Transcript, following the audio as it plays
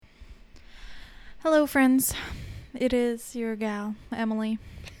Hello, friends. It is your gal, Emily,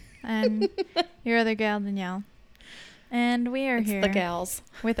 and your other gal, Danielle. And we are It's here the gals.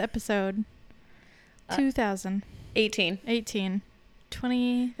 with episode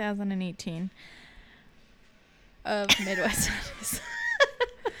 2018 of Midwest Studies.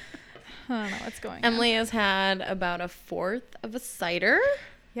 I don't know what's going on. Emily has had about a fourth of a cider.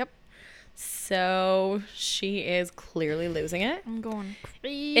 Yep. So she is clearly losing it. I'm going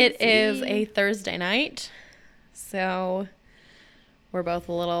crazy. It is a Thursday night. So we're both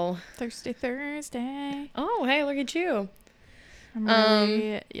a little... Thirsty Thursday. Oh, hey, look at you. I'm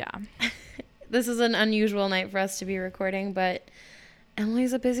really, This is an unusual night for us to be recording, but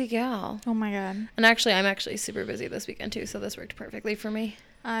Emily's a busy gal. Oh my God. And actually, I'm actually super busy this weekend too, so this worked perfectly for me.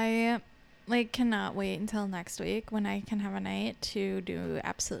 I cannot wait until next week when I can have a night to do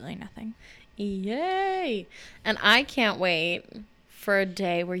absolutely nothing. Yay! And I can't wait for a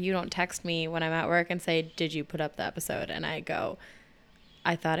day where you don't text me when I'm at work and say, "Did you put up the episode?" And I go,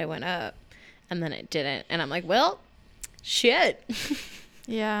 "I thought it went up," and then it didn't. And I'm like, "Well, shit."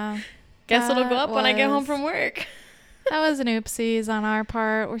 Yeah. Guess it'll go up when I get home from work. That was an oopsies on our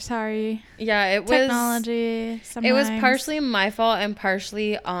part. We're sorry. Yeah, it was technology. Sometimes. It was partially my fault and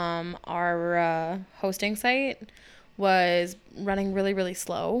partially our hosting site was running really, really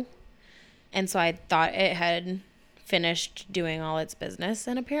slow. And so I thought it had finished doing all its business,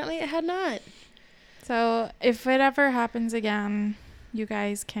 and apparently it had not. So if it ever happens again, you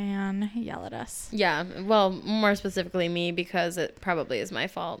guys can yell at us. Yeah, well, more specifically me, because it probably is my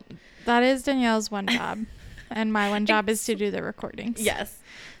fault. That is Danielle's one job. And my one job is to do the recordings. Yes.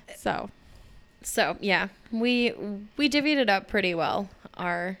 So yeah, we divvied it up pretty well,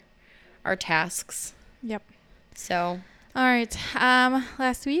 our tasks. Yep. So. All right.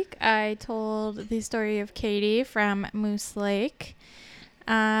 Last week I told the story of Katie from Moose Lake,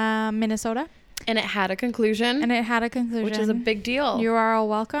 Minnesota. And it had a conclusion. Which is a big deal. You are all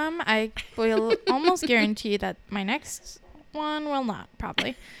welcome. I will almost guarantee that my next one will not,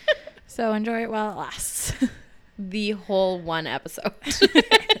 probably. So enjoy it while it lasts. The whole one episode.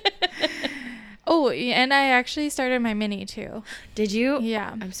 Oh, and I actually started my mini too. Did you?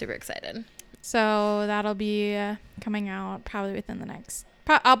 Yeah. I'm super excited. So that'll be coming out probably within the next...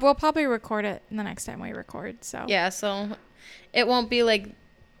 we'll probably record it the next time we record. So yeah, so it won't be like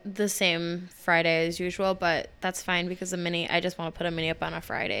the same Friday as usual, but that's fine because I just want to put a mini up on a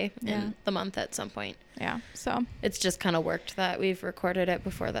Friday in the month at some point. Yeah, so it's just kind of worked that we've recorded it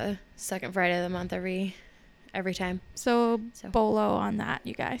before the second Friday of the month every time. So bolo on that,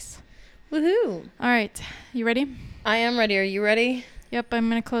 you guys. Woohoo! All right, you ready? I am ready. Are you ready? Yep, I'm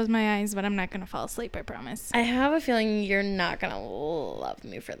gonna close my eyes, but I'm not gonna fall asleep, I promise. I have a feeling you're not gonna love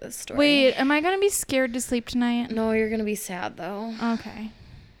me for this story. Wait, am I gonna be scared to sleep tonight? No, you're gonna be sad though. Okay.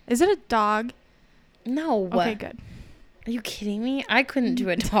 Is it a dog? No. Okay, good. Are you kidding me? I couldn't do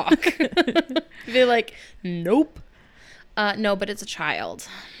a dog. Be like, nope. No, but it's a child.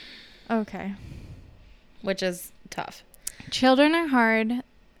 Okay. Which is tough. Children are hard.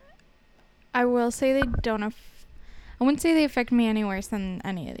 I will say they don't. I wouldn't say they affect me any worse than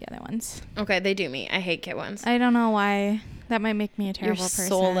any of the other ones. Okay, they do me. I hate kid ones. I don't know why. That might make me a terrible person. You're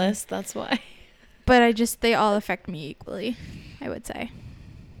soulless. That's why. But they all affect me equally, I would say.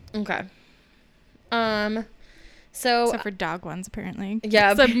 Okay. So except for dog ones, apparently.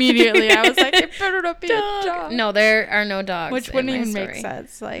 Yeah. So immediately I was like, it better not be a dog. No, there are no dogs. Which wouldn't even make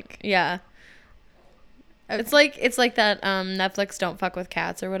sense. Like, yeah. Okay. It's like that Netflix Don't Fuck with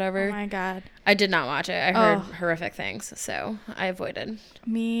Cats or whatever. Oh my God. I did not watch it. I heard horrific things, so I avoided.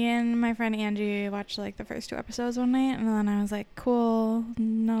 Me and my friend Angie watched like the first 2 episodes one night, and then I was like, cool,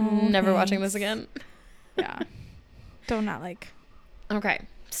 no. Never watching this again. Yeah. Don't not like. Okay.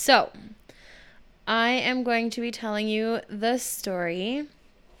 So, I am going to be telling you the story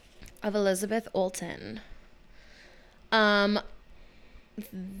of Elizabeth Olten.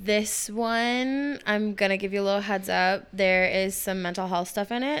 This one, I'm going to give you a little heads up. There is some mental health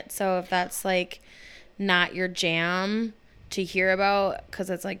stuff in it. So if that's like not your jam to hear about because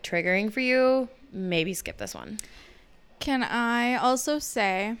it's like triggering for you, maybe skip this one. Can I also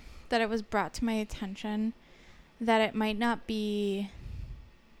say that it was brought to my attention that it might not be,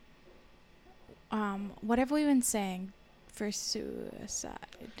 what have we been saying for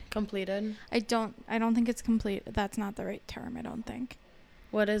suicide? Completed? I don't think it's complete. That's not the right term, I don't think.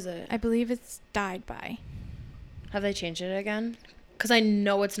 What is it? I believe it's died by. Have they changed it again? Because I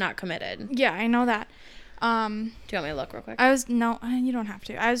know it's not committed. Yeah, I know that. Do you want me to look real quick? No, you don't have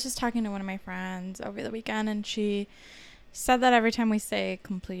to. I was just talking to one of my friends over the weekend, and she said that every time we say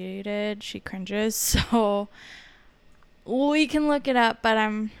completed, she cringes. So we can look it up, but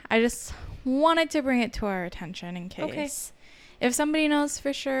I just wanted to bring it to our attention in case. Okay. If somebody knows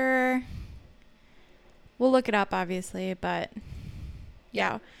for sure, we'll look it up, obviously, but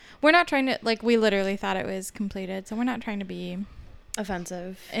yeah. We're not trying to, like, we literally thought it was completed, so we're not trying to be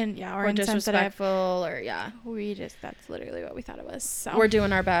offensive and or disrespectful or that's literally what we thought it was. So we're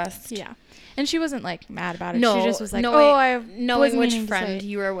doing our best. Yeah. And she wasn't like mad about it. No, she just was like, knowing which friend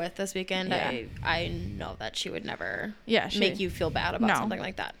you were with this weekend, I know that she would never make you feel bad about something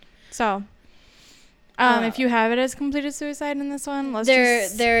like that. So if you have it as completed suicide in this one,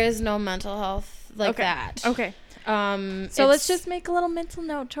 there is no mental health that. Okay. So let's just make a little mental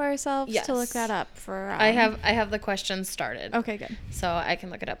note to ourselves to look that up for I have the questions started. Okay, good. So I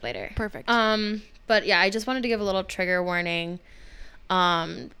can look it up later. Perfect. But yeah, I just wanted to give a little trigger warning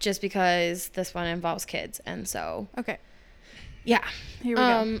just because this one involves kids, and so okay. Yeah. Here we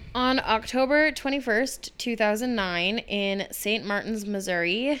go. On October 21st, 2009, in St. Martin's,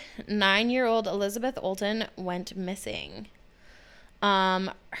 Missouri, 9-year-old Elizabeth Olten went missing.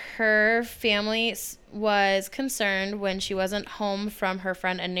 Her family was concerned when she wasn't home from her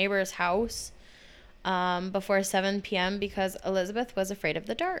friend and neighbor's house before 7 p.m. because Elizabeth was afraid of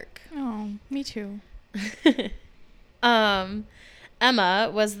the dark. Oh, me too.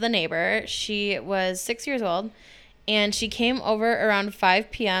 Emma was the neighbor. She was 6 years old, and she came over around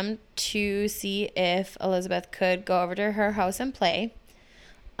 5 p.m. to see if Elizabeth could go over to her house and play.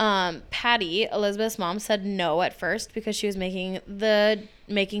 Patty, Elizabeth's mom, said no at first because she was making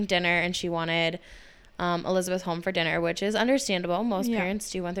dinner and she wanted Elizabeth home for dinner, which is understandable. Most parents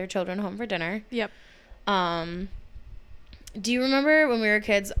do want their children home for dinner. Yep. Do you remember when we were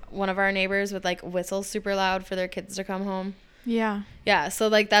kids, one of our neighbors would like whistle super loud for their kids to come home? Yeah. Yeah, so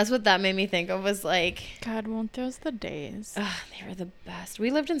like that's what that made me think of, was like, God, won't those the days? They were the best. We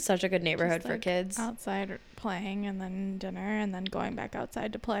lived in such a good neighborhood for kids. Outside playing and then dinner and then going back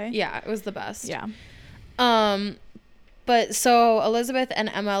outside to play. Yeah, it was the best. Yeah. But so Elizabeth and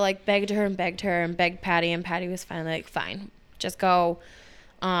Emma like begged begged Patty, and Patty was finally like, fine, just go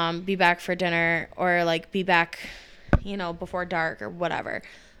be back for dinner, or like be back, before dark or whatever.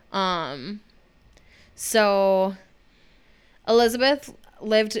 So Elizabeth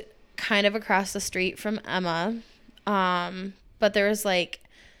lived kind of across the street from Emma. But there was it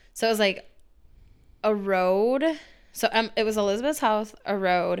was like a road. So it was Elizabeth's house, a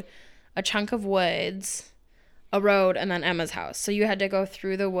road, a chunk of woods, a road, and then Emma's house. So you had to go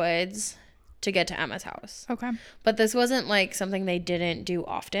through the woods to get to Emma's house. Okay. But this wasn't like something they didn't do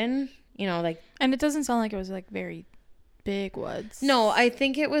often, And it doesn't sound like it was like very big woods. No, I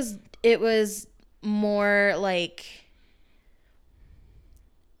think it was more like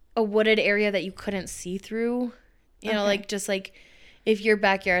a wooded area that you couldn't see through. Like just like if your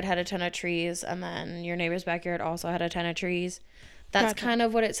backyard had a ton of trees and then your neighbor's backyard also had a ton of trees. That's kind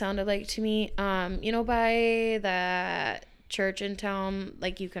of what it sounded like to me. By that church in town,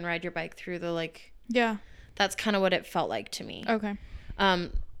 like you can ride your bike through the Yeah. That's kind of what it felt like to me. Okay.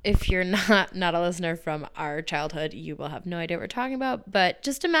 If you're not a listener from our childhood, you will have no idea what we're talking about. But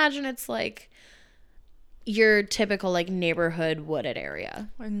just imagine it's like your typical neighborhood wooded area.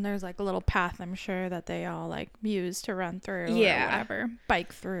 And there's like a little path, I'm sure, that they all use to run through or whatever.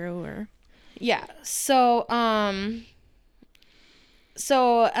 Bike through or yeah. So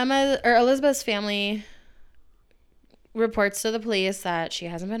Elizabeth's family reports to the police that she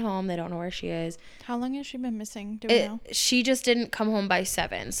hasn't been home. They don't know where she is. How long has she been missing? Do we know? She just didn't come home by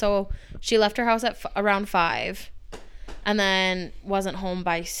 7. So she left her house at around 5 and then wasn't home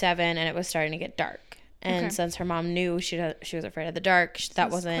by 7, and it was starting to get dark. And since her mom knew she was afraid of the dark, that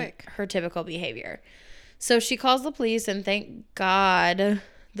wasn't her typical behavior. So she calls the police, and thank God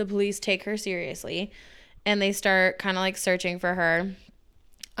the police take her seriously, and they start kind of searching for her.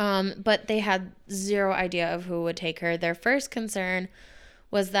 But they had zero idea of who would take her. Their first concern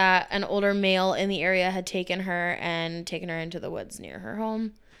was that an older male in the area had taken her into the woods near her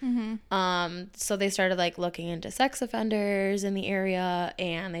home. Mm-hmm. So they started looking into sex offenders in the area,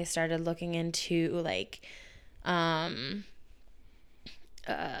 and they started looking into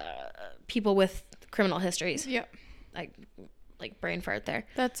people with criminal histories. Yep. Like brain fart there.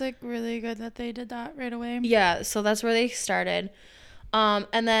 That's really good that they did that right away. Yeah, so that's where they started.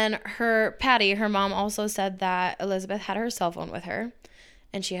 And then Patty, her mom, also said that Elizabeth had her cell phone with her,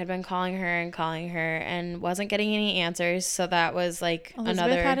 and she had been calling her and wasn't getting any answers. So that was Elizabeth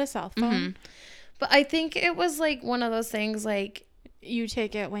had a cell phone. Mm-hmm. But I think it was one of those things you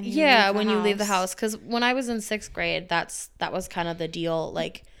take it when you you leave the house. Because when I was in 6th grade, that was kind of the deal.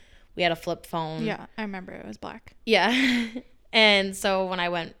 We had a flip phone. Yeah, I remember it was black. Yeah. And so when I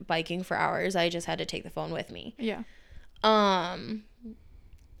went biking for hours, I just had to take the phone with me. Yeah.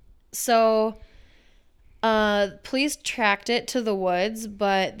 So, police tracked it to the woods,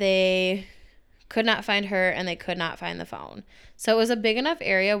 but they could not find her and they could not find the phone. So it was a big enough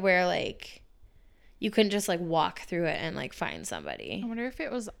area where like you couldn't just like walk through it and like find somebody. I wonder if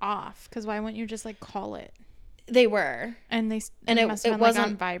it was off, because why wouldn't you just like call it? They were. And it must have been, wasn't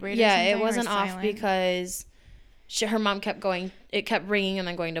like, on vibrate yeah, or something, it wasn't or off silent. because her mom kept going, it kept ringing and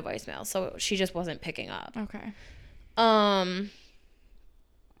then going to voicemail. So she just wasn't picking up. Okay.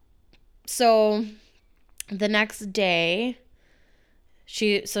 So the next day,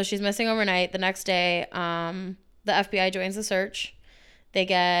 she's missing overnight. The next day, the FBI joins the search. They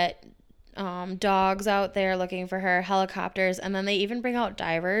get dogs out there looking for her, helicopters, and then they even bring out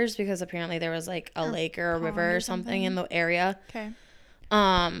divers because apparently there was like a lake or a river or something in the area. Okay.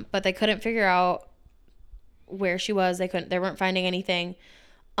 But they couldn't figure out where she was. They weren't finding anything.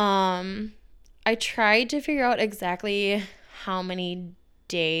 I tried to figure out exactly how many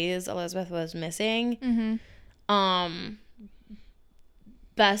days Elizabeth was missing. Mm-hmm.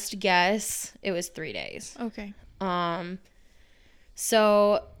 Best guess, it was 3 days. Okay.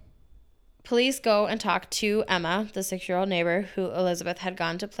 So police go and talk to Emma, the 6-year-old neighbor who Elizabeth had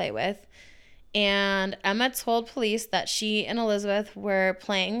gone to play with. And Emma told police that she and Elizabeth were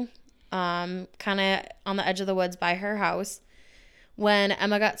playing kind of on the edge of the woods by her house when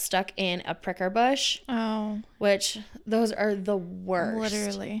Emma got stuck in a pricker bush. Oh. Which, those are the worst.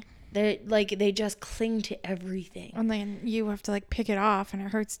 Literally. They just cling to everything. And then you have to like pick it off, and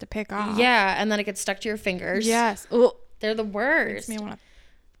it hurts to pick off. Yeah, and then it gets stuck to your fingers. Yes. Ugh. They're the worst. Makes me want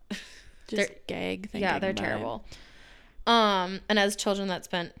to just gag. Yeah, they're terrible. And as children that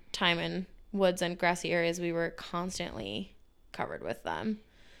spent time in woods and grassy areas, we were constantly covered with them.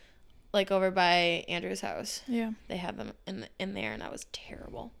 Like over by Andrew's house. Yeah. They had them in there, and that was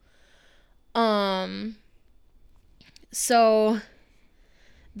terrible. So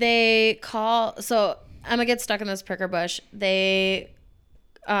Emma gets stuck in this pricker bush. They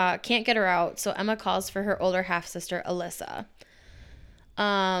can't get her out, so Emma calls for her older half-sister, Alyssa.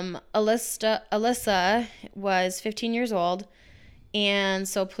 Alyssa was 15 years old, and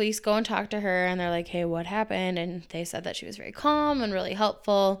so police go and talk to her, and they're like, hey, what happened? And they said that she was very calm and really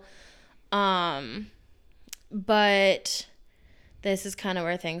helpful. But this is kind of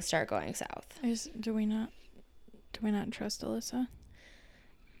where things start going south. Do we not trust Alyssa?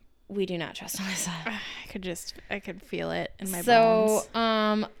 We do not trust Alyssa. I could feel it in my bones.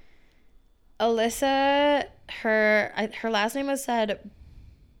 So, Alyssa, her last name was said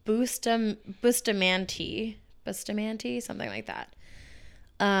Bustamante, something like that.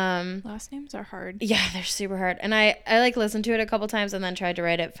 Last names are hard. Yeah, they're super hard. And I like listened to it a couple times and then tried to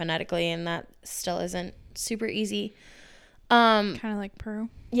write it phonetically, and that still isn't super easy. Kind of like Peru.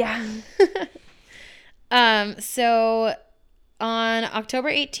 Yeah. So on October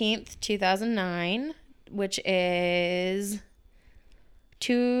 18th, 2009, which is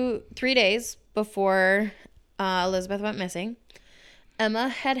 3 days before Elizabeth went missing,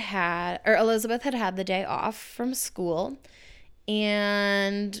 Elizabeth had had the day off from school.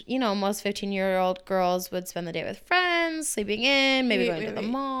 And, most 15-year-old girls would spend the day with friends, sleeping in, maybe going to the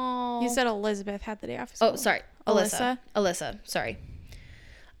mall. You said Elizabeth had the day off of school. Oh, sorry. Alyssa. Sorry.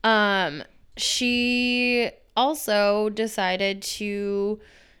 She also decided to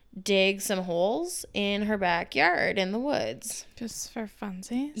dig some holes in her backyard in the woods. Just for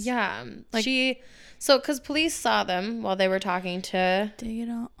funsies? Yeah. Because police saw them while they were talking to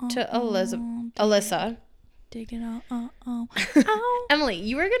Alyssa. Dig it all. Emily,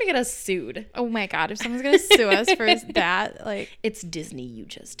 you are gonna get us sued. Oh my god, if someone's gonna sue us for that, like, it's Disney, you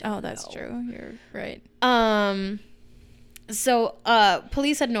just don't that's know. true. You're right. So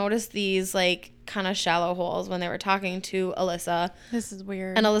police had noticed these like kind of shallow holes when they were talking to Alyssa. This is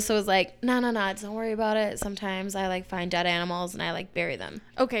weird. And Alyssa was like, no, don't worry about it. Sometimes I like find dead animals and I like bury them.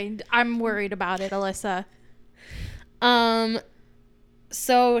 Okay, I'm worried about it, Alyssa.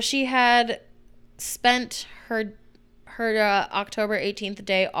 So she had spent her October 18th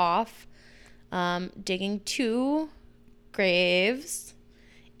day off digging 2 graves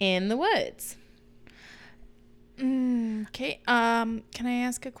in the woods. Okay. Can I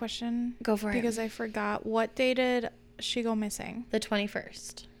ask a question? Go for it. Because I forgot. What day did she go missing? The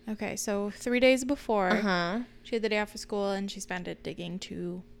 21st. Okay, so 3 days before, Uh-huh. she had the day off of school, and she spent it digging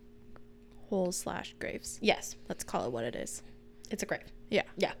 2 holes/graves. Yes. Let's call it what it is. It's a grave. Yeah.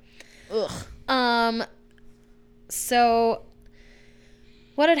 Yeah. Ugh. So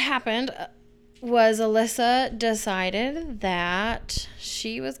what had happened was Alyssa decided that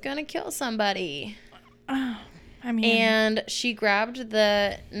she was going to kill somebody. Oh, I mean. And she grabbed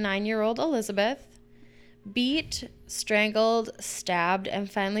the 9-year-old Elizabeth, beat, strangled, stabbed,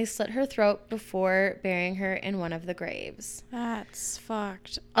 and finally slit her throat before burying her in one of the graves. That's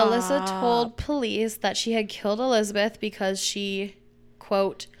fucked Alyssa up. told police that she had killed Elizabeth because she,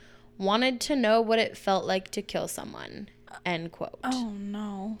 quote, wanted to know what it felt like to kill someone, end quote. Oh,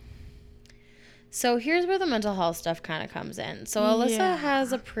 no. So here's where the mental health stuff kind of comes in. So Alyssa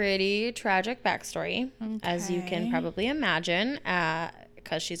has a pretty tragic backstory, as you can probably imagine,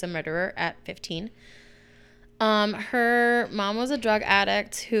 because she's a murderer at 15. Her mom was a drug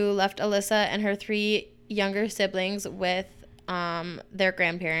addict who left Alyssa and her 3 younger siblings with their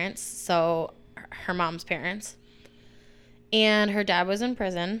grandparents, so her mom's parents. And her dad was in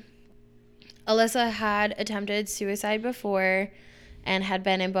prison. Alyssa had attempted suicide before and had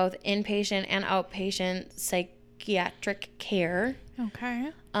been in both inpatient and outpatient psychiatric care.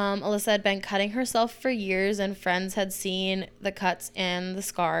 Okay. Alyssa had been cutting herself for years, and friends had seen the cuts and the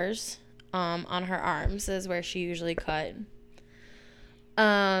scars on her arms is where she usually cut.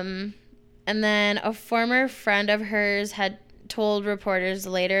 And then a former friend of hers had told reporters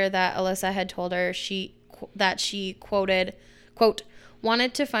later that Alyssa had told her that she quoted, quote,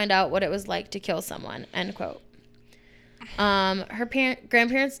 wanted to find out what it was like to kill someone, end quote. Her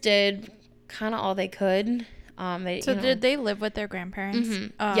grandparents did kind of all they could. Did they live with their grandparents?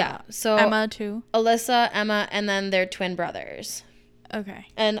 Mm-hmm. Yeah. So Emma too? Alyssa, Emma, and then their twin brothers. Okay.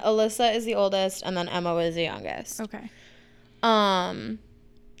 And Alyssa is the oldest, and then Emma was the youngest. Okay.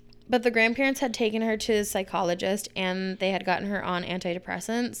 But the grandparents had taken her to a psychologist, and they had gotten her on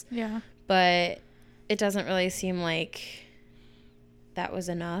antidepressants. Yeah. But it doesn't really seem like that was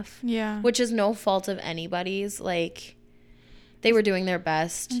enough. Yeah. Which is no fault of anybody's. Like, they were doing their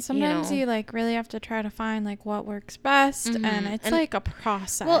best. And sometimes you like really have to try to find like what works best, and it's like a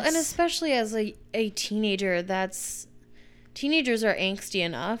process. Well, and especially as a teenager, teenagers are angsty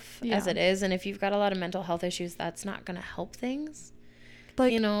enough as it is, and if you've got a lot of mental health issues, that's not going to help things.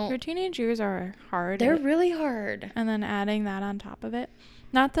 Like, your teenage years are hard. They're really hard. And then adding that on top of it.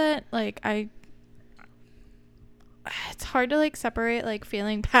 Not that, like, it's hard to, like, separate, like,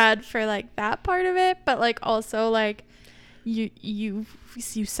 feeling bad for, like, that part of it, but, like, also, like, you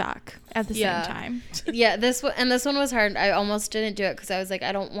suck at the same time. Yeah, this one was hard. I almost didn't do it because I was like,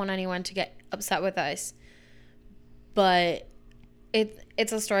 I don't want anyone to get upset with us. But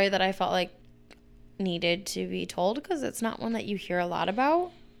it's a story that I felt like needed to be told because it's not one that you hear a lot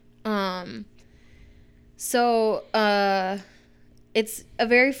about. So it's a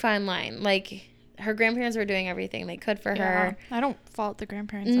very fine line. Like, her grandparents were doing everything they could for her. I don't fault the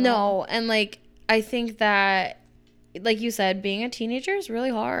grandparents at all. And like, I think that, like you said, being a teenager is really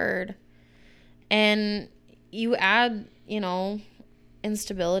hard, and you add,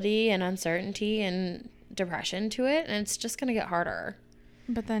 instability and uncertainty and depression to it, and it's just gonna get harder.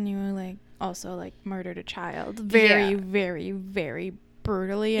 But then you like also like murdered a child very, very, very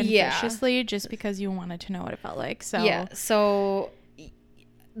brutally and viciously just because you wanted to know what it felt like. So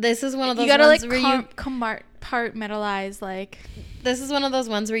this is one of those you gotta ones like where you compartmentalize, like, this is one of those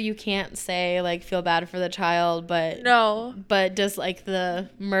ones where you can't say like feel bad for the child, but just like the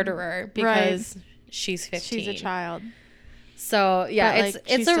murderer because she's 15. She's a child. So yeah, but,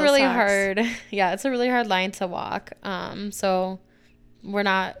 it's a really hard it's a really hard line to walk. So we're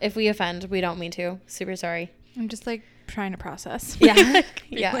not, if we offend, we don't mean to. Super sorry. I'm just like trying to process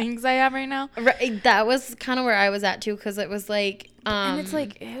feelings I have right now. Right, that was kind of where I was at too, because it was like and it's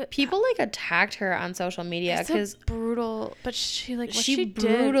like people like attacked her on social media because brutal, but she like what she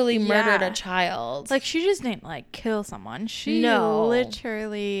brutally did, murdered a child. Like, she just didn't like kill someone. She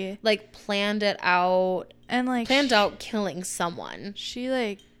literally like planned it out and like planned out killing someone. She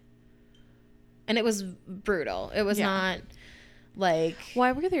like, and it was brutal. It was not like,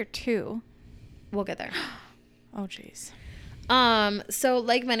 why were there 2? We'll get there. Oh jeez. So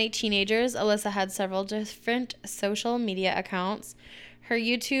like many teenagers, Alyssa had several different social media accounts. Her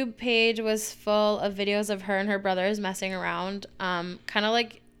YouTube page was full of videos of her and her brothers messing around, kind of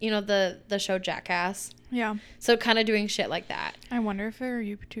like, the show Jackass. Yeah. So kind of doing shit like that. I wonder if her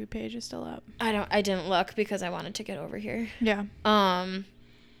YouTube page is still up. I didn't look because I wanted to get over here. Yeah.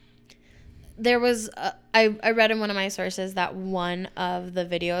 There was I read in one of my sources that one of the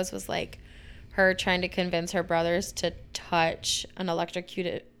videos was like her trying to convince her brothers to touch an electrified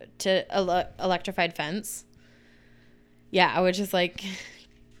fence. Yeah, which is like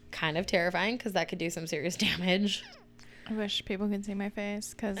kind of terrifying because that could do some serious damage. I wish people could see my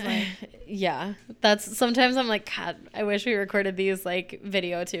face because like yeah, that's sometimes I'm like, God, I wish we recorded these like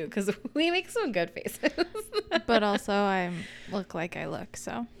video too because we make some good faces. But also I look like I look,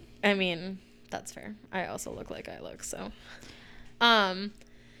 so I mean, that's fair. I also look like I look, so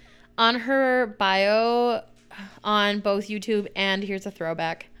On her bio on both YouTube and, here's a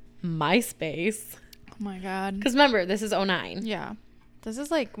throwback, MySpace. Oh my God. Because remember, this is 2009. Yeah. This is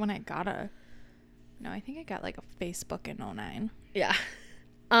like when I got I think I got like a Facebook in 2009. Yeah.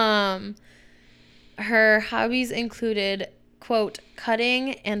 Her hobbies included, quote,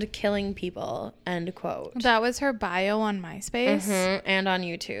 cutting and killing people, end quote. That was her bio on MySpace? Mm-hmm. And on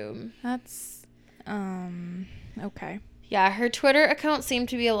YouTube. That's, okay. Yeah, her Twitter account seemed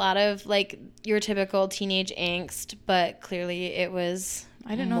to be a lot of, like, your typical teenage angst, but clearly it was I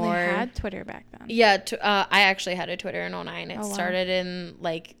didn't know they had Twitter back then. Yeah, I actually had a Twitter in 2009. It started in,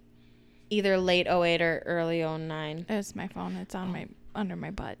 like, either late 2008 or early 2009. It's my phone. It's on under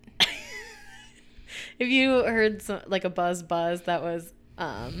my butt. If you heard like a buzz, that was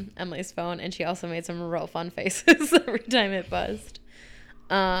Emily's phone, and she also made some real fun faces every time it buzzed.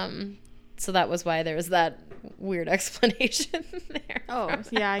 So that was why there was that weird explanation there. Oh,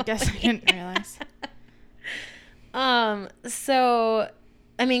 yeah, I guess I didn't realize. So,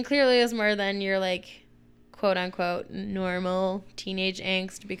 I mean, clearly it was more than your, like, quote unquote normal teenage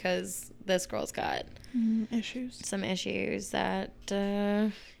angst, because this girl's got some issues that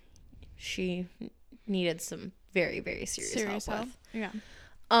she needed some very, very serious help with. Yeah.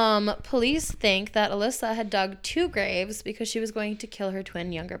 Police think that Alyssa had dug 2 graves because she was going to kill her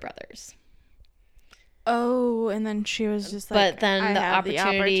twin younger brothers. Oh, and then she was just like, but then the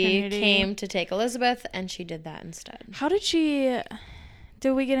opportunity came to take Elizabeth, and she did that instead. How did we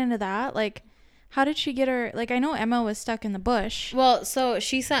get into that? Like, how did she get her, like, I know Emma was stuck in the bush. Well, so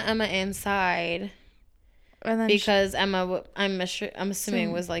she sent Emma inside, and then because Emma, I'm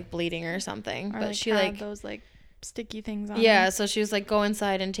assuming was, like, bleeding or something, or but like she, had like, those, like, sticky things on yeah, her. so she was like, go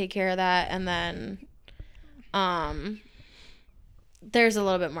inside and take care of that, and then, there's a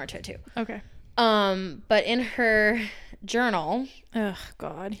little bit more to it too. Okay. But in her journal,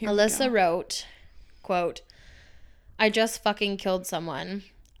 Alyssa wrote, quote, I just fucking killed someone.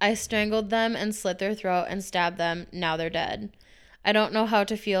 I strangled them and slit their throat and stabbed them. Now they're dead. I don't know how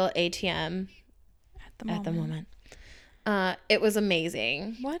to feel ATM at the moment. It was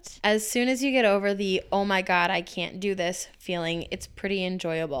amazing. What? As soon as you get over the, oh my God, I can't do this feeling, it's pretty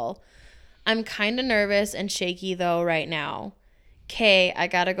enjoyable. I'm kind of nervous and shaky though right now. K, I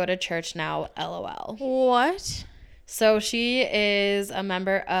gotta go to church now, LOL. What? So she is a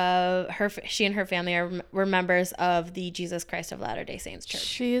member of she and her family were members of the Jesus Christ of Latter-day Saints Church.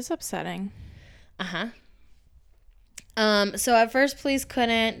 She is upsetting. So at first police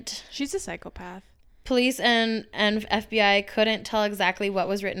couldn't. She's a psychopath. Police and FBI couldn't tell exactly what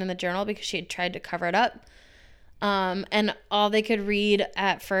was written in the journal because she had tried to cover it up. And all they could read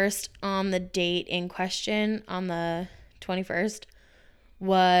at first on the date in question, on the 21st,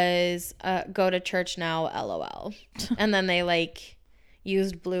 was go to church now, LOL. And then they, like,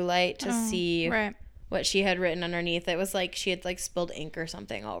 used blue light to see what she had written underneath. It was like she had, like, spilled ink or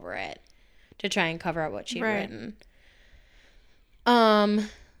something over it to try and cover up what she had written.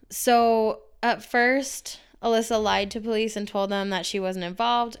 So at first, Alyssa lied to police and told them that she wasn't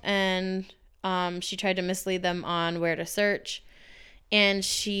involved, and she tried to mislead them on where to search. And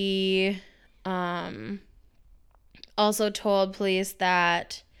she also told police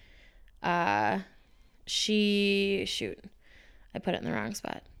that I put it in the wrong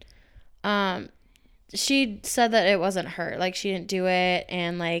spot. She said that it wasn't her, like she didn't do it,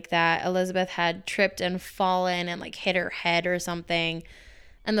 and like that Elizabeth had tripped and fallen and like hit her head or something.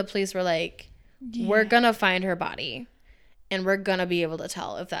 And the police were like, we're gonna find her body and we're gonna be able to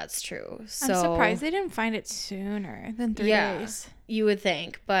tell if that's true. So I'm surprised they didn't find it sooner than 3 days. You would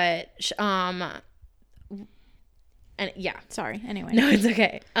think, but and yeah. Sorry. Anyway. No, it's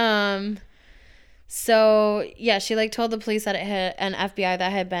okay. So yeah, she like told the police that it had an FBI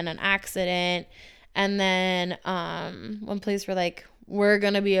that had been an accident, and then when police were like, we're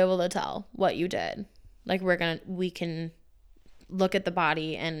gonna be able to tell what you did, like we can look at the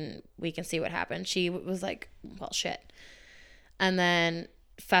body and we can see what happened. She was like, well, shit, and then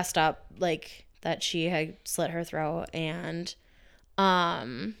fessed up like that she had slit her throat, and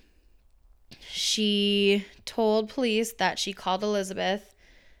she told police that she called Elizabeth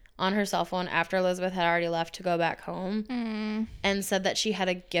on her cell phone after Elizabeth had already left to go back home and said that she had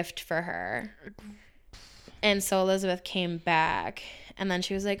a gift for her. And so Elizabeth came back, and then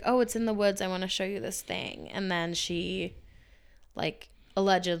she was like, oh, it's in the woods. I want to show you this thing. And then she, like,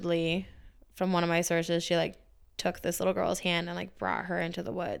 allegedly, from one of my sources, she, like, took this little girl's hand and, like, brought her into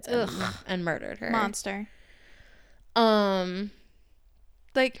the woods and murdered her. Monster.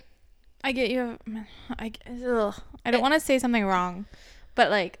 Like, I get you. I don't want to say something wrong, but,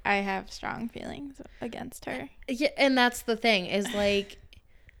 like, I have strong feelings against her. Yeah, and that's the thing, is, like,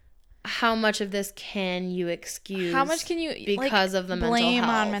 how much of this can you excuse? How much can you because of the mental health? Blame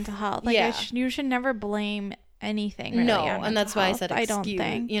on mental health? Like, you should never blame anything. Really, and that's why I said excuse. I don't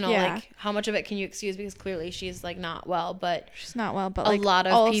think. Like how much of it can you excuse? Because clearly she's like not well, but she's not well. But a lot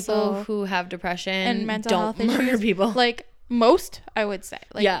of people who have depression and mental don't health murder issues, people. Like most, I would say.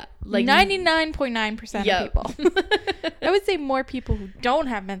 Like 99.9% of people. I would say more people who don't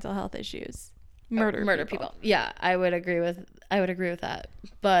have mental health issues murder people. Yeah, I would agree with that.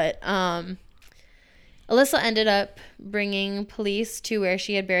 But Alyssa ended up bringing police to where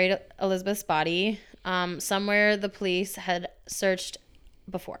she had buried Elizabeth's body, somewhere the police had searched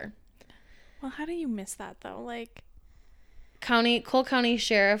before. Well, how do you miss that though? Like, Cole County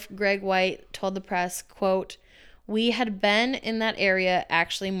Sheriff Greg White told the press, quote, "We had been in that area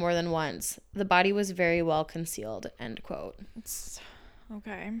actually more than once. The body was very well concealed," end quote. It's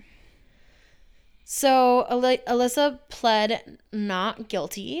okay. So Alyssa pled not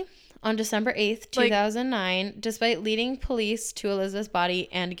guilty on December 8th, 2009, despite leading police to Elizabeth's body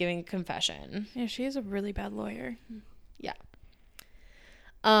and giving a confession. Yeah, she is a really bad lawyer. Yeah.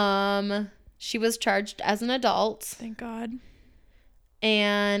 She was charged as an adult. Thank God.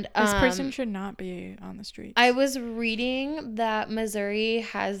 And this person should not be on the streets. I was reading that Missouri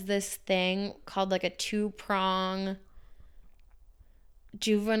has this thing called like a 2-prong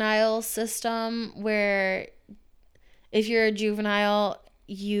juvenile system where if you're a juvenile,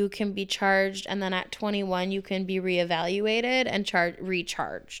 you can be charged, and then at 21 you can be reevaluated and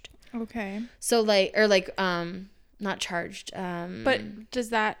recharged. Okay. So not charged. But does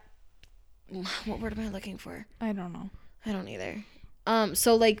that? What word am I looking for? I don't know. I don't either.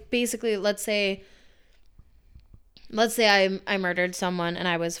 So like basically, let's say I murdered someone and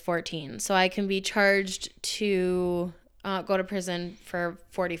I was 14, so I can be charged to go to prison for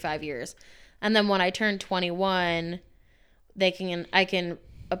 45 years, and then when I turn 21, I can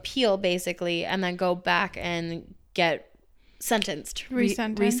appeal basically, and then go back and get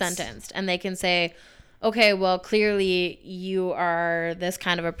resentenced, and they can say, okay, well, clearly you are this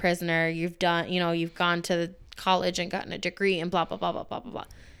kind of a prisoner. You've gone to college and gotten a degree and blah, blah, blah, blah, blah, blah, blah.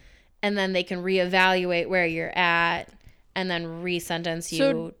 And then they can reevaluate where you're at and then resentence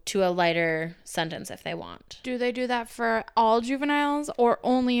you to a lighter sentence if they want. Do they do that for all juveniles, or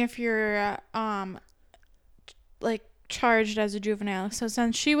only if you're charged as a juvenile? So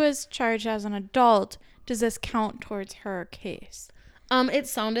since she was charged as an adult, does this count towards her case? It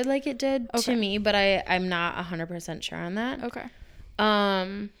sounded like it did to me, but I'm not 100% sure on that. Okay.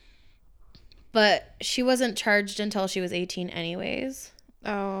 But she wasn't charged until she was 18 anyways.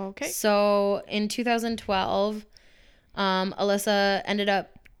 Oh, okay. So in 2012, Alyssa ended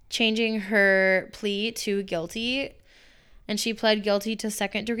up changing her plea to guilty, and she pled guilty to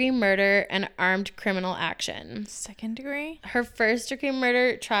second-degree murder and armed criminal action. Second degree? Her first-degree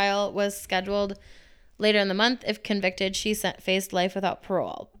murder trial was scheduled later in the month. If convicted, she faced life without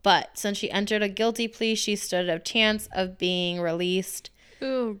parole. But since she entered a guilty plea, she stood a chance of being released.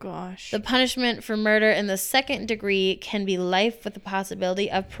 Oh, gosh. The punishment for murder in the second degree can be life with the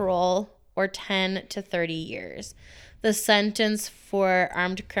possibility of parole or 10 to 30 years. The sentence for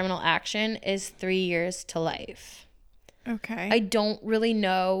armed criminal action is 3 years to life. Okay. I don't really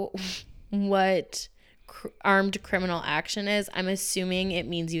know what armed criminal action is. I'm assuming it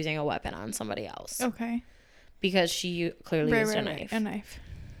means using a weapon on somebody else. Okay. Because she clearly used a knife. A knife.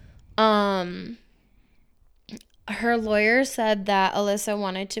 Her lawyer said that Alyssa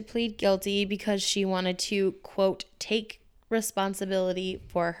wanted to plead guilty because she wanted to, quote, take responsibility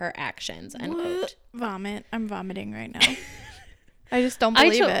for her actions, end quote. Vomit. I'm vomiting right now. I just don't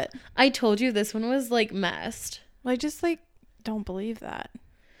believe it. I told you this one was like messed. I just don't believe that.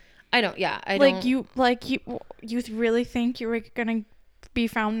 I don't. You really think you were gonna be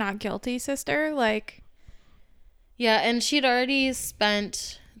found not guilty, sister? Yeah, and she'd already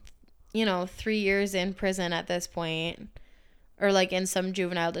spent 3 years in prison at this point, or in some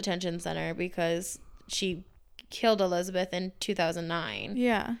juvenile detention center, because she killed Elizabeth in 2009.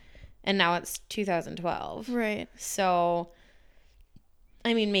 Yeah. And now it's 2012. Right. So,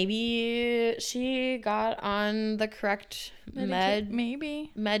 I mean, maybe she got on the correct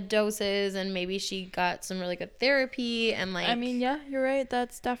med doses, and maybe she got some really good therapy, and I mean, yeah, you're right.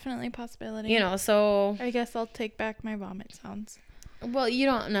 That's definitely a possibility. So I guess I'll take back my vomit sounds. Well, you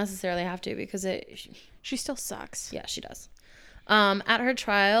don't necessarily have to, because she still sucks. Yeah, she does. At her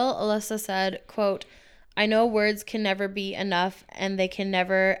trial, Alyssa said, quote, "I know words can never be enough, and they can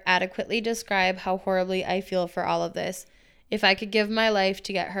never adequately describe how horribly I feel for all of this. If I could give my life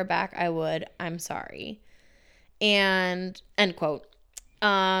to get her back, I would. I'm sorry." And end quote.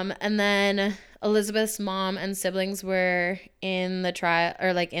 And then Elizabeth's mom and siblings were in the trial,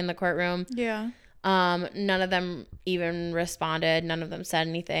 or like in the courtroom. Yeah. None of them even responded. None of them said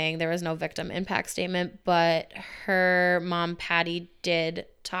anything. There was no victim impact statement, but her mom, Patty, did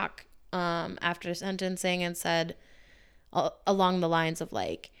talk after sentencing and said along the lines of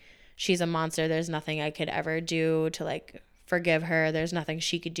like, she's a monster. There's nothing I could ever do to like forgive her. There's nothing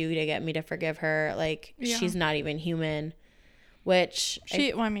she could do to get me to forgive her. Like, she's not even human, which she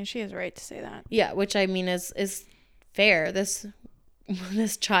is right to say that. Yeah. Which I mean is fair. This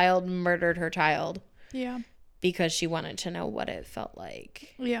child murdered her child. Yeah. Because she wanted to know what it felt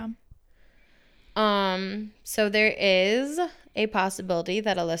like. Yeah. So there is a possibility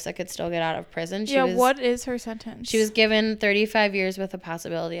that Alyssa could still get out of prison. What is her sentence? She was given 35 years with a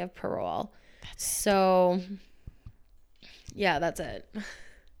possibility of parole. Yeah, that's it.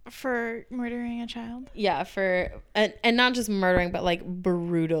 For murdering a child? Yeah, and not just murdering, but like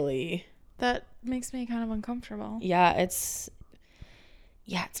brutally. That makes me kind of uncomfortable. Yeah, it's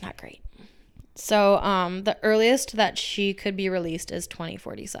not great. So, the earliest that she could be released is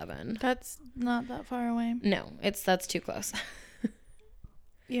 2047. That's not that far away. No, that's too close.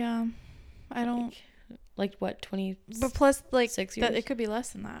 Yeah. I don't like what, 20? But plus like 6 years? it could be less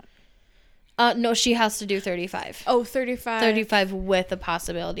than that. No, she has to do 35. Oh, 35. 35 with a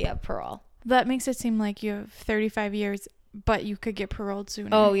possibility of parole. That makes it seem like you have 35 years, but you could get paroled sooner.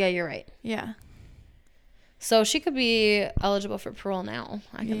 Oh, yeah, you're right. Yeah. So she could be eligible for parole now.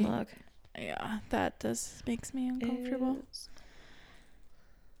 I can look. Yeah, that makes me uncomfortable.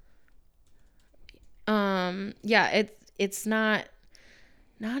 Yeah, it's not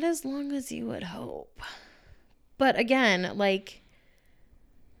as long as you would hope. But again, like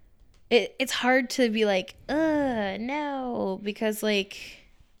it's hard to be like, no, because like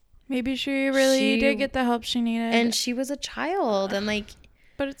maybe she really did get the help she needed. And she was a child and like,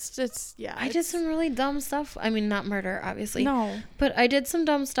 but it's I did some really dumb stuff. I mean, not murder, obviously. No. But I did some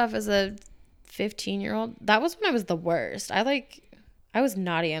dumb stuff as a 15-year-old. That was when I was the worst. I was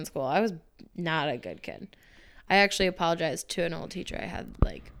naughty in school. I was not a good kid. I actually apologized to an old teacher I had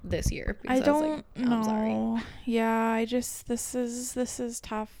like this year. I don't was like, know. I'm sorry. Yeah, this is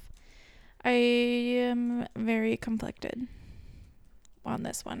tough. I am very conflicted on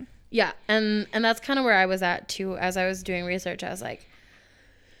this one. Yeah, and that's kind of where I was at too. As I was doing research, I was like,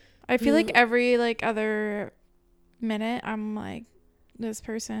 I feel like every like other minute I'm like, this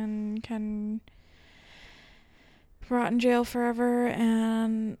person can rot in jail forever,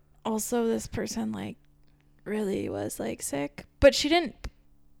 and also this person like really was like sick, but she didn't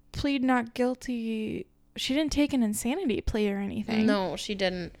plead not guilty. She didn't take an insanity plea or anything. No, she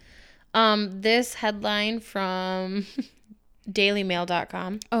didn't. This headline from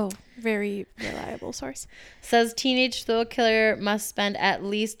dailymail.com. Oh, very reliable source. Says teenage serial killer must spend at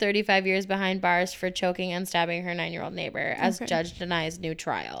least 35 years behind bars for choking and stabbing her 9-year-old neighbor as judge denies new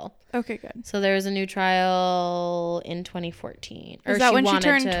trial. Okay, good. So there was a new trial in 2014. Is that when she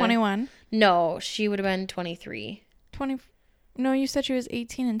turned 21? No, she would have been 23. No, you said she was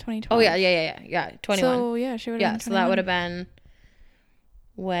 18 in 2012. Oh, yeah, 21. So, yeah, she would have been 21. So that would have been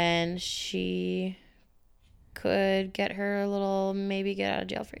when she could get her a little maybe get out of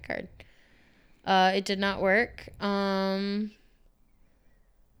jail free card. It did not work. Yeah,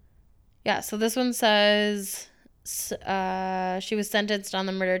 so this one says she was sentenced on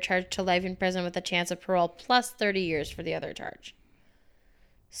the murder charge to life in prison with a chance of parole plus 30 years for the other charge.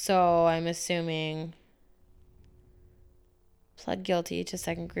 So I'm assuming pled guilty to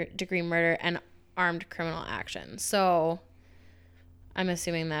second-degree murder and armed criminal action. So I'm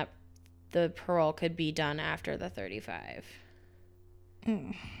assuming that the parole could be done after the 35.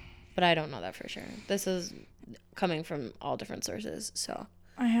 But I don't know that for sure. This is coming from all different sources, so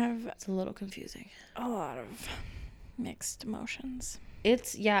it's a little confusing. A lot of mixed emotions.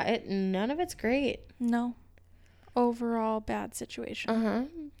 None of it's great. No. Overall bad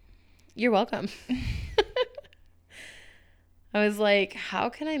situation. You're welcome. I was like, how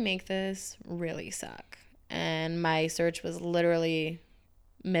can I make this really suck? And my search was literally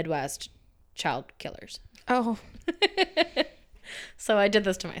Midwest child killers. Oh. So I did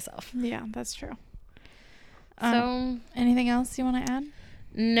this to myself. Yeah, that's true. So anything else you want to add?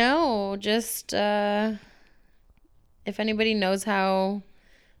 No, just if anybody knows how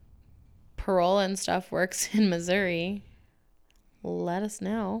parole and stuff works in Missouri, let us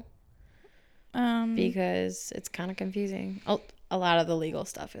know. Because it's kind of confusing. A lot of the legal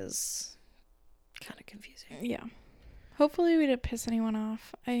stuff is kind of confusing. Yeah. Hopefully we didn't piss anyone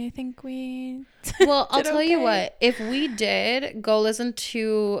off. I think we Well, I'll tell you what. If we did, go listen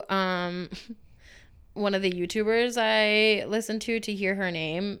to one of the YouTubers I listened to hear her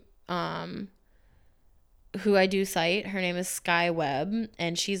name. who I do cite, her name is Sky Webb,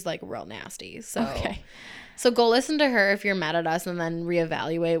 and she's like real nasty. So go listen to her if you're mad at us, and then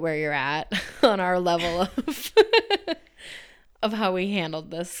reevaluate where you're at on our level of how we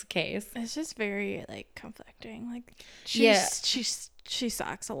handled this case. It's just very like conflicting. Like she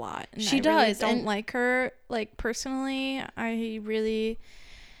sucks a lot. And she I does. Really don't like her. Like personally, I really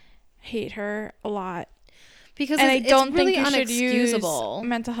hate her a lot. Because I don't think you should use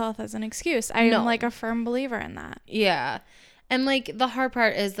mental health as an excuse. I am like a firm believer in that. Yeah. And like the hard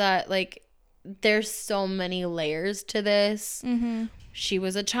part is that like there's so many layers to this. Mm-hmm. She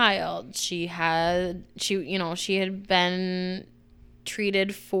was a child. She had been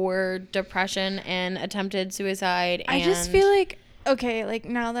treated for depression and attempted suicide. I just feel like, okay, like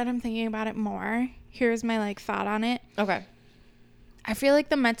now that I'm thinking about it more, here's my like thought on it. Okay. I feel like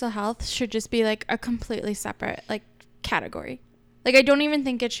the mental health should just be like a completely separate like category. Like I don't even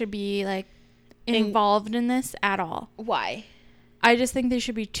think it should be like involved in this at all. Why? I just think they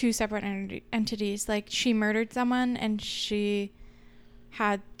should be two separate entities. Like she murdered someone and she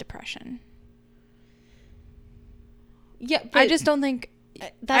had depression. Yeah, but I just don't think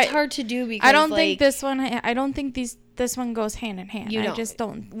that's hard to do because I don't think this one. I don't think this one goes hand in hand. I just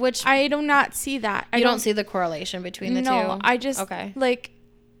don't. Which I do not see that. I don't see the correlation between the two. No, I just like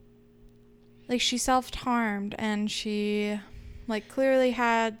she self-harmed and she like clearly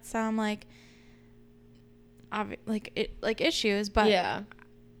had some issues, but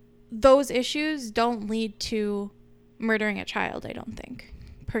those issues don't lead to murdering a child. I don't think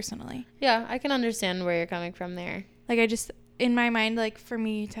personally. Yeah, I can understand where you're coming from there. Like I just in my mind, like for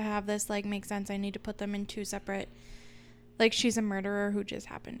me to have this like make sense, I need to put them in two separate. Like she's a murderer who just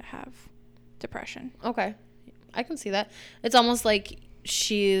happened to have depression. Okay, I can see that. It's almost like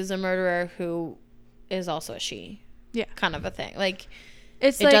she's a murderer who is also a she. Yeah, kind of a thing. Like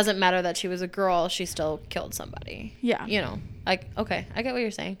it doesn't matter that she was a girl; she still killed somebody. Yeah, you know. Like okay, I get what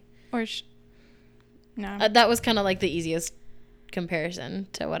you're saying. Or no, that was kind of like the easiest comparison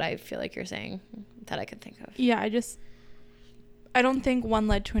to what I feel like you're saying that I could think of. Yeah, I don't think one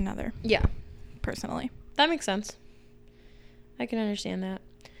led to another. Yeah. Personally. That makes sense. I can understand that.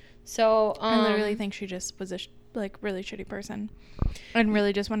 So, I literally think she just was a really shitty person and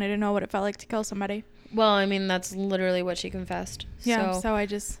really just wanted to know what it felt like to kill somebody. Well, I mean, that's literally what she confessed. Yeah, so I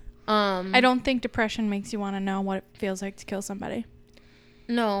just I don't think depression makes you want to know what it feels like to kill somebody.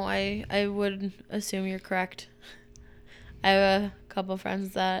 No, I would assume you're correct. I have a couple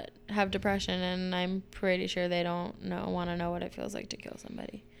friends that have depression, and I'm pretty sure they don't want to know what it feels like to kill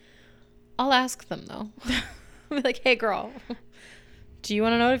somebody. I'll ask them, though. I'll be like, hey, girl, do you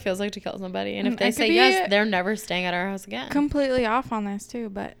want to know what it feels like to kill somebody? And if they say yes, they're never staying at our house again. Completely off on this, too,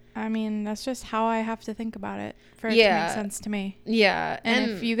 but, I mean, that's just how I have to think about it for it to make sense to me. Yeah. And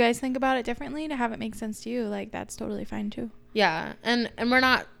if you guys think about it differently to have it make sense to you, like, that's totally fine, too. Yeah, and we're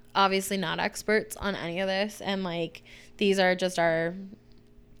not, obviously not experts on any of this, and, like, these are just our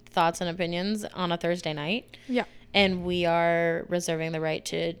thoughts and opinions on a Thursday night. Yeah. And we are reserving the right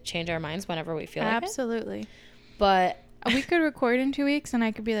to change our minds whenever we feel like it. Absolutely. But we could record in 2 weeks and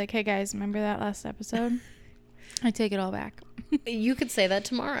I could be like, hey guys, remember that last episode? I take it all back. You could say that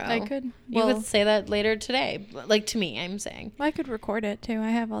tomorrow. I could. You could say that later today. Like to me, I'm saying. I could record it too. I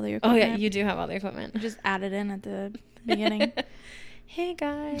have all the equipment. Oh yeah, you do have all the equipment. Just add it in at the beginning. Hey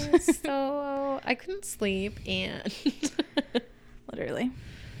guys, so I couldn't sleep and literally.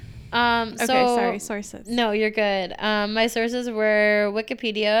 Okay, sorry, sources. No, you're good. My sources were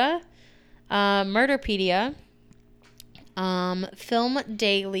Wikipedia, Murderpedia,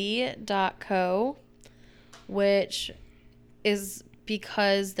 filmdaily.co, which is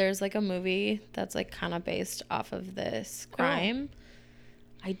because there's like a movie that's like kind of based off of this crime. Oh.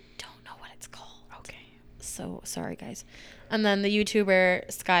 I don't know what it's called. Okay. So sorry, guys. And then the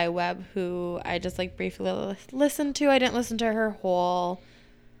YouTuber Sky Webb, who I just like briefly listened to. I didn't listen to her whole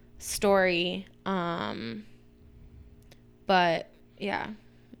story. But yeah,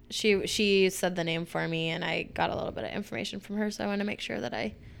 she said the name for me and I got a little bit of information from her. So I want to make sure that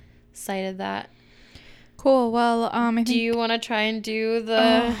I cited that. Cool. Well, do you want to try and do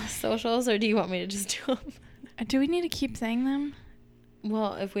the socials or do you want me to just do them? Do we need to keep saying them?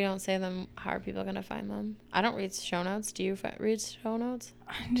 Well, if we don't say them, how are people going to find them? I don't read show notes. Do you read show notes?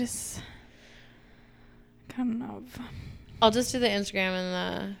 I'm just kind of. I'll just do the Instagram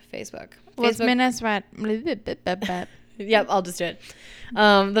and the Facebook. Well, Facebook. Yep, I'll just do it.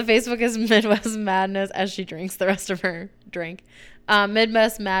 The Facebook is Midwest Madness as she drinks the rest of her drink.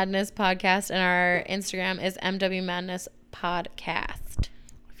 Midwest Madness Podcast, and our Instagram is MW Madness Podcast.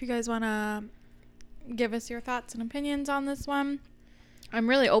 If you guys want to give us your thoughts and opinions on this one, I'm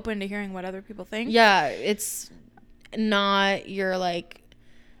really open to hearing what other people think. Yeah, it's not your like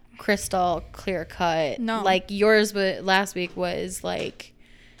crystal clear cut. No. Like yours, but last week was like,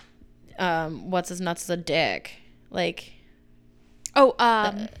 what's his nuts is a dick. Like,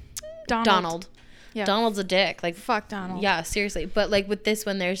 Donald. Yeah. Donald's a dick. Like, fuck Donald. Yeah, seriously. But like with this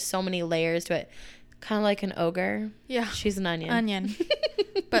one, there's so many layers to it. Kind of like an ogre. Yeah. She's an onion. Onion.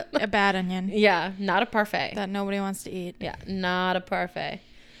 But a bad onion. Yeah, not a parfait. That nobody wants to eat. Yeah, not a parfait.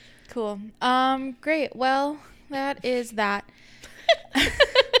 Cool. Great. Well, that is that.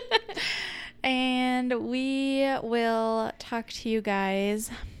 And we will talk to you guys.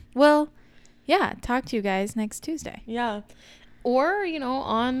 Well, yeah, talk to you guys next Tuesday. Yeah. Or,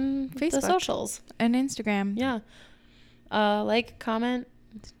 on Facebook, the socials. And Instagram. Yeah. Like, comment.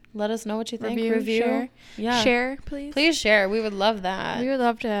 Let us know what you think. Review. Share. Yeah. Share, please. Please share. We would love that. We would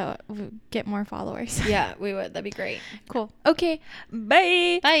love to get more followers. Yeah, we would. That'd be great. Cool. Okay.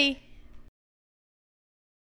 Bye. Bye.